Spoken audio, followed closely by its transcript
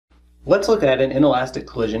let's look at an inelastic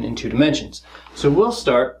collision in 2 dimensions. So we'll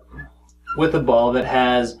start with a ball that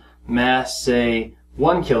has mass, say,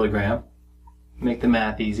 1 kilogram, make the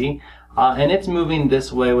math easy, and it's moving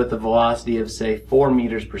this way with a velocity of, say, 4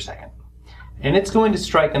 meters per second. And it's going to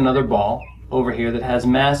strike another ball over here that has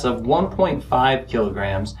mass of 1.5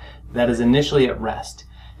 kilograms that is initially at rest.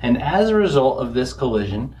 And as a result of this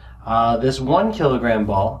collision, this 1 kilogram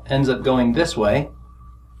ball ends up going this way.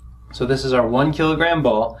 So this is our 1 kilogram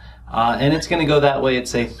ball, and it's going to go that way at,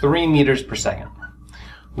 say, 3 meters per second.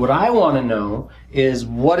 What I want to know is,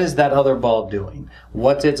 what is that other ball doing?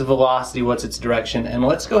 What's its velocity? What's its direction? And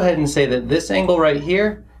let's go ahead and say that this angle right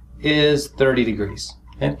here is 30 degrees.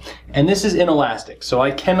 Okay? And this is inelastic, so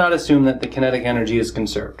I cannot assume that the kinetic energy is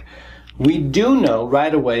conserved. We do know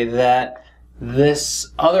right away that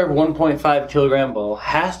this other 1.5 kilogram ball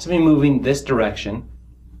has to be moving this direction,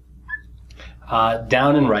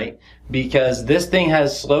 down and right, because this thing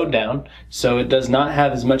has slowed down, so it does not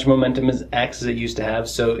have as much momentum as x as it used to have.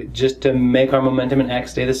 So just to make our momentum in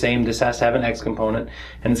x stay the same, this has to have an x component,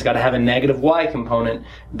 and it's got to have a negative y component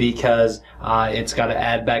because it's got to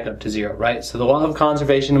add back up to 0, right? So the law of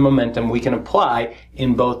conservation of momentum we can apply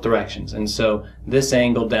in both directions, and so this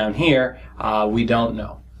angle down here we don't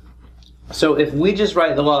know. So if we just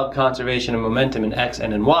write the law of conservation of momentum in x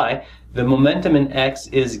and in y, the momentum in x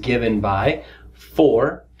is given by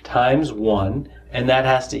 4 times 1, and that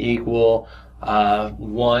has to equal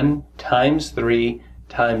 1 times 3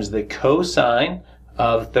 times the cosine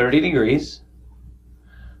of 30 degrees.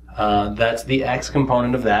 That's the x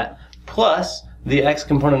component of that, plus the x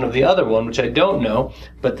component of the other one, which I don't know,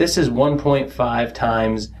 but this is 1.5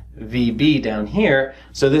 times VB down here,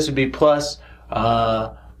 so this would be plus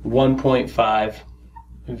 1.5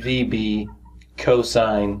 VB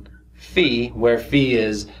cosine phi, where phi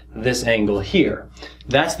is this angle here.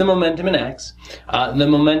 That's the momentum in x. The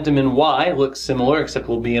momentum in y looks similar, except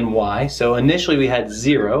will be in y. So initially we had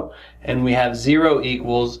 0, and we have 0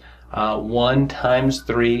 equals 1 times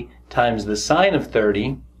 3 times the sine of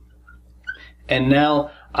 30. And now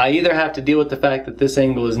I either have to deal with the fact that this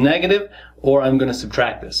angle is negative, or I'm going to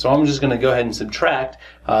subtract this. So I'm just going to go ahead and subtract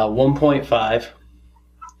 1.5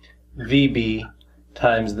 VB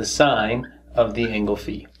times the sine of the angle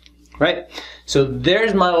phi. Right? So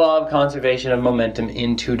there's my law of conservation of momentum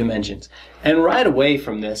in 2 dimensions. And right away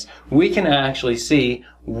from this, we can actually see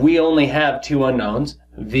we only have 2 unknowns,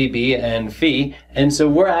 VB and phi, and so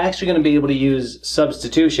we're actually going to be able to use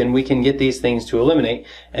substitution. We can get these things to eliminate.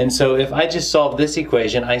 And so if I just solve this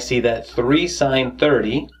equation, I see that 3 sine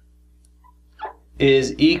 30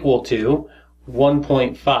 is equal to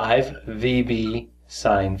 1.5 VB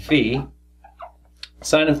sine phi.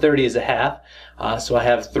 Sine of 30 is a half, so I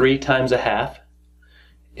have 3 times a half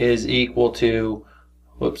is equal to,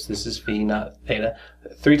 whoops, this is phi, not theta.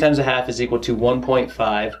 3 times a half is equal to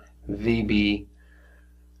 1.5 VB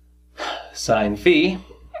sine phi.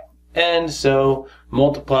 And so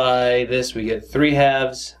multiply this, we get 3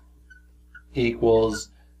 halves equals,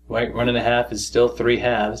 right, 1.5 is still 3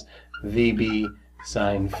 halves VB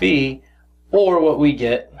sine phi, or what we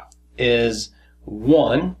get is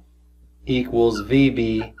 1 equals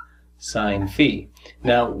VB sine phi.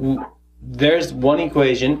 Now, there's one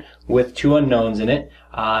equation with 2 unknowns in it,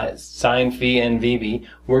 sine phi and VB.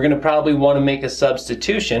 We're going to probably want to make a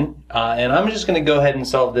substitution, and I'm just going to go ahead and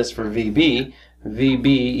solve this for VB. VB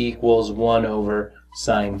equals 1 over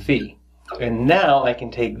sine phi. And now I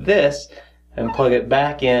can take this and plug it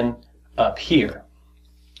back in up here.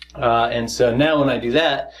 And so now when I do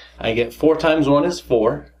that, I get 4 times 1 is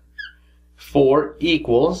 4. 4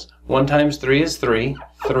 equals 1 times 3 is 3.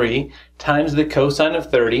 3 times the cosine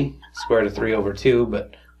of 30, square root of 3 over 2,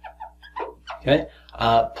 but okay,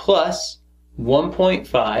 plus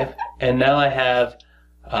 1.5, and now I have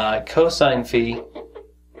cosine phi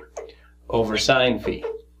over sine phi.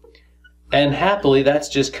 And happily, that's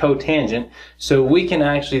just cotangent, so we can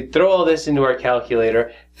actually throw all this into our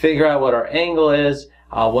calculator, figure out what our angle is.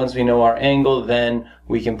 Once we know our angle, then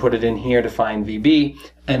we can put it in here to find VB,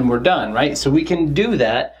 and we're done, right? So we can do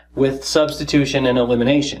that with substitution and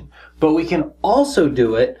elimination. But we can also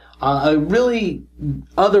do it a really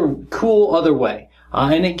cool other way.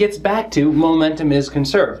 And it gets back to momentum is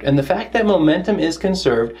conserved. And the fact that momentum is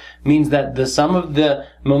conserved means that the sum of the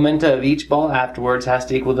momenta of each ball afterwards has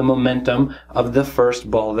to equal the momentum of the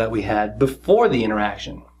first ball that we had before the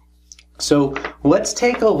interaction. So let's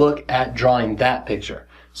take a look at drawing that picture.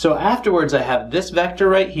 So afterwards I have this vector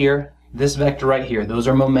right here, this vector right here. Those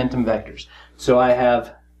are momentum vectors. So I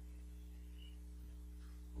have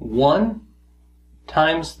 1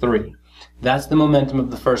 times 3. That's the momentum of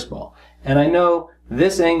the first ball. And I know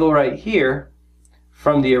this angle right here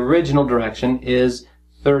from the original direction is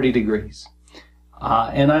 30 degrees.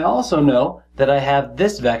 And I also know that I have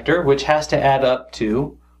this vector, which has to add up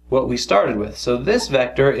to what we started with. So this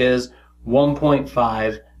vector is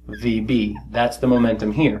 1.5 VB. That's the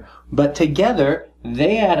momentum here. But together,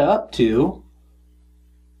 they add up to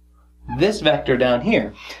this vector down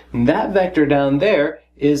here. And that vector down there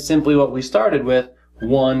is simply what we started with,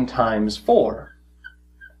 1 times 4.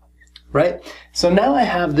 Right? So now I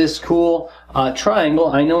have this cool triangle.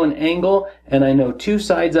 I know an angle, and I know 2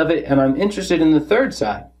 sides of it, and I'm interested in the third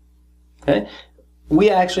side. Okay? We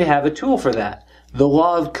actually have a tool for that. The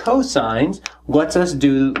law of cosines lets us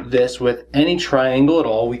do this with any triangle at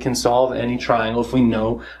all. We can solve any triangle if we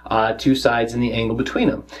know 2 sides and the angle between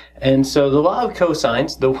them. And so the law of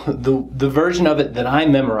cosines, the version of it that I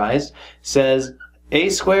memorized, says a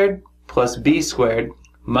squared plus b squared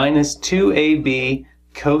minus 2ab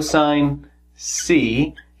cosine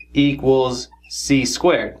c equals c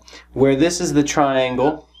squared, where this is the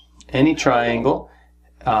triangle, any triangle,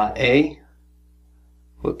 A,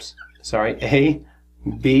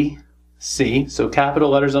 B, C, so capital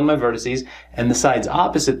letters on my vertices, and the sides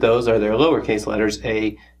opposite those are their lowercase letters,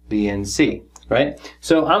 A, B, and C, right?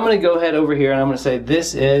 So I'm going to go ahead over here and I'm going to say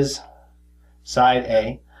this is side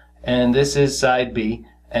A, and this is side B,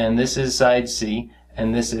 and this is side C,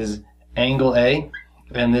 and this is angle A,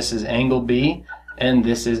 and this is angle B, and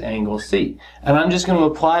this is angle C. And I'm just going to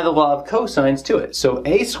apply the law of cosines to it. So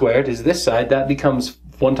a squared is this side. That becomes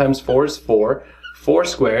 1 times 4 is 4. 4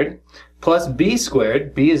 squared plus b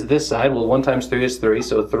squared. B is this side. Well, 1 times 3 is 3,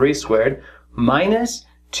 so 3 squared minus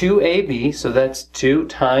 2ab, so that's 2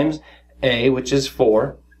 times a, which is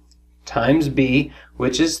 4, times b,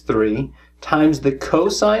 which is 3, times the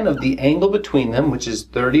cosine of the angle between them, which is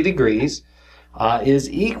 30 degrees, is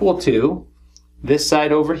equal to this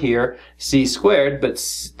side over here, c squared, but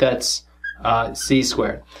that's c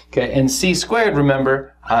squared. Okay, and c squared,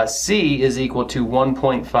 remember, c is equal to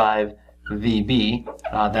 1.5 VB.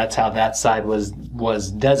 That's how that side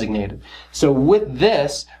was designated. So with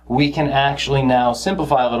this, we can actually now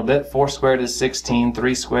simplify a little bit. 4 squared is 16,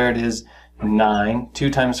 3 squared is 9, 2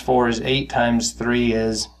 times 4 is 8, times 3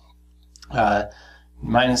 is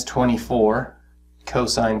minus 24,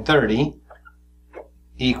 cosine 30,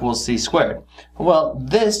 equals c squared. Well,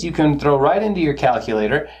 this you can throw right into your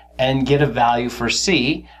calculator and get a value for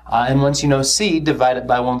c, and once you know c, divide it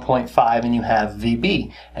by 1.5 and you have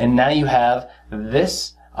VB. And now you have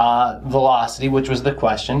this velocity, which was the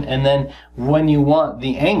question, and then when you want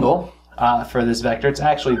the angle for this vector, it's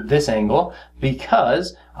actually this angle,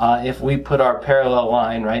 because if we put our parallel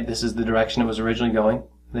line, right, this is the direction it was originally going,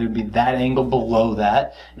 there would be that angle below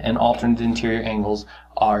that, and alternate interior angles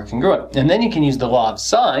are congruent. And then you can use the law of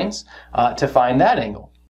sines to find that angle.